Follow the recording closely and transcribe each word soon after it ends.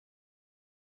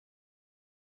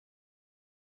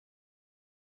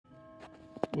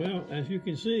Well, as you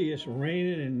can see, it's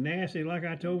raining and nasty like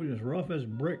I told you. It's rough as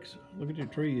bricks. Look at the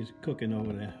trees cooking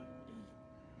over there.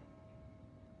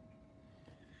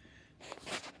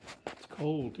 It's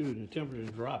cold too. The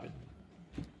temperature's dropping.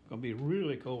 It's gonna be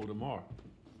really cold tomorrow.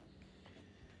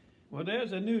 Well,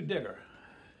 there's a new digger.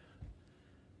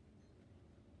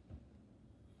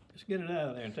 Let's get it out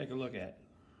of there and take a look at it.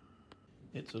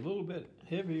 It's a little bit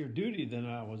heavier duty than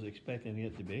I was expecting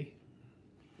it to be,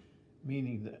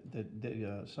 meaning that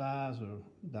the size or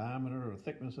diameter or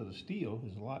thickness of the steel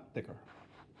is a lot thicker.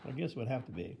 I guess it would have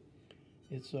to be.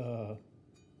 It's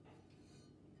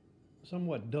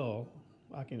somewhat dull.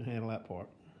 I can handle that part.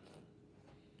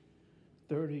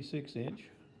 36 inch.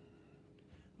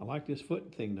 I like this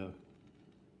foot thing though.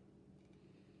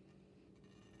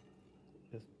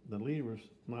 If the leader was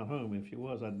not home, if she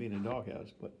was, I'd be in the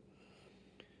doghouse, but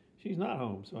she's not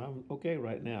home, so I'm okay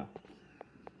right now.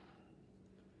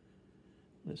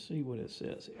 Let's see what it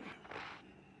says here.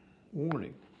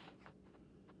 Warning.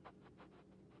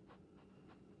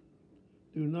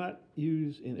 Do not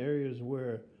use in areas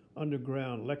where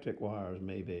underground electric wires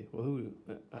may be. Well,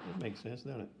 that makes sense,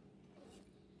 doesn't it?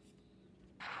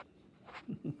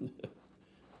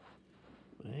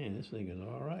 Man, this thing is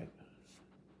all right.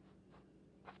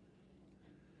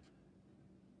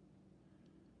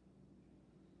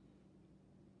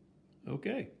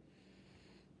 Okay.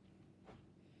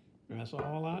 That's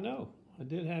all I know. I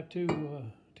did have two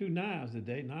knives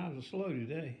today. Knives are slow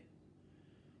today.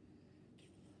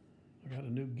 I got a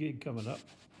new gig coming up.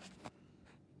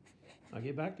 I'll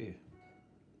get back to you.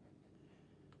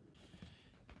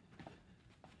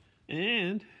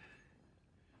 And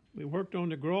we worked on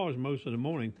the garage most of the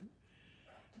morning.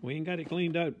 We ain't got it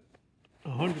cleaned out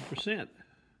 100%,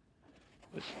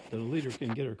 but the leader can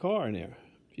get her car in there.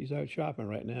 She's out shopping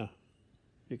right now.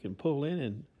 You can pull in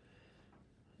and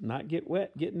not get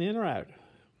wet getting in or out.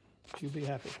 She'll be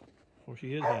happy. Or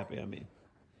she is happy, I mean.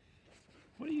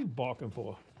 What are you barking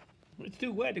for? It's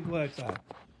too wet to go outside.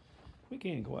 We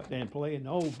can't go out there and play in the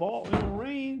old ball in the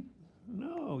rain.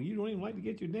 No, you don't even like to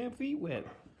get your damn feet wet.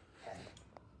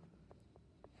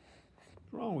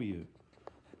 What's wrong with you?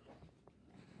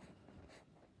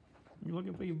 You're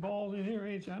looking for your balls in here,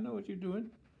 ain't you? I know what you're doing.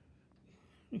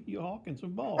 You're hawking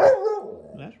some balls.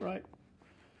 That's right.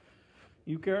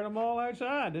 You carried them all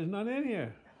outside. There's none in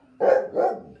here.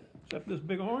 Except this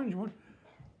big orange one.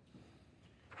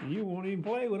 And you won't even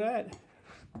play with that.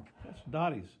 That's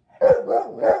Dottie's.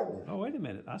 Oh, wait a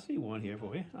minute. I see one here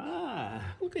for you. Ah,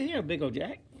 look at here, big old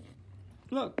Jack.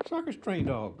 Look, circus train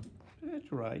dog.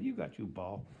 That's right. You got your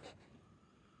ball.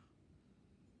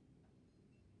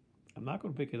 I'm not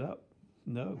going to pick it up.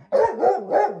 No.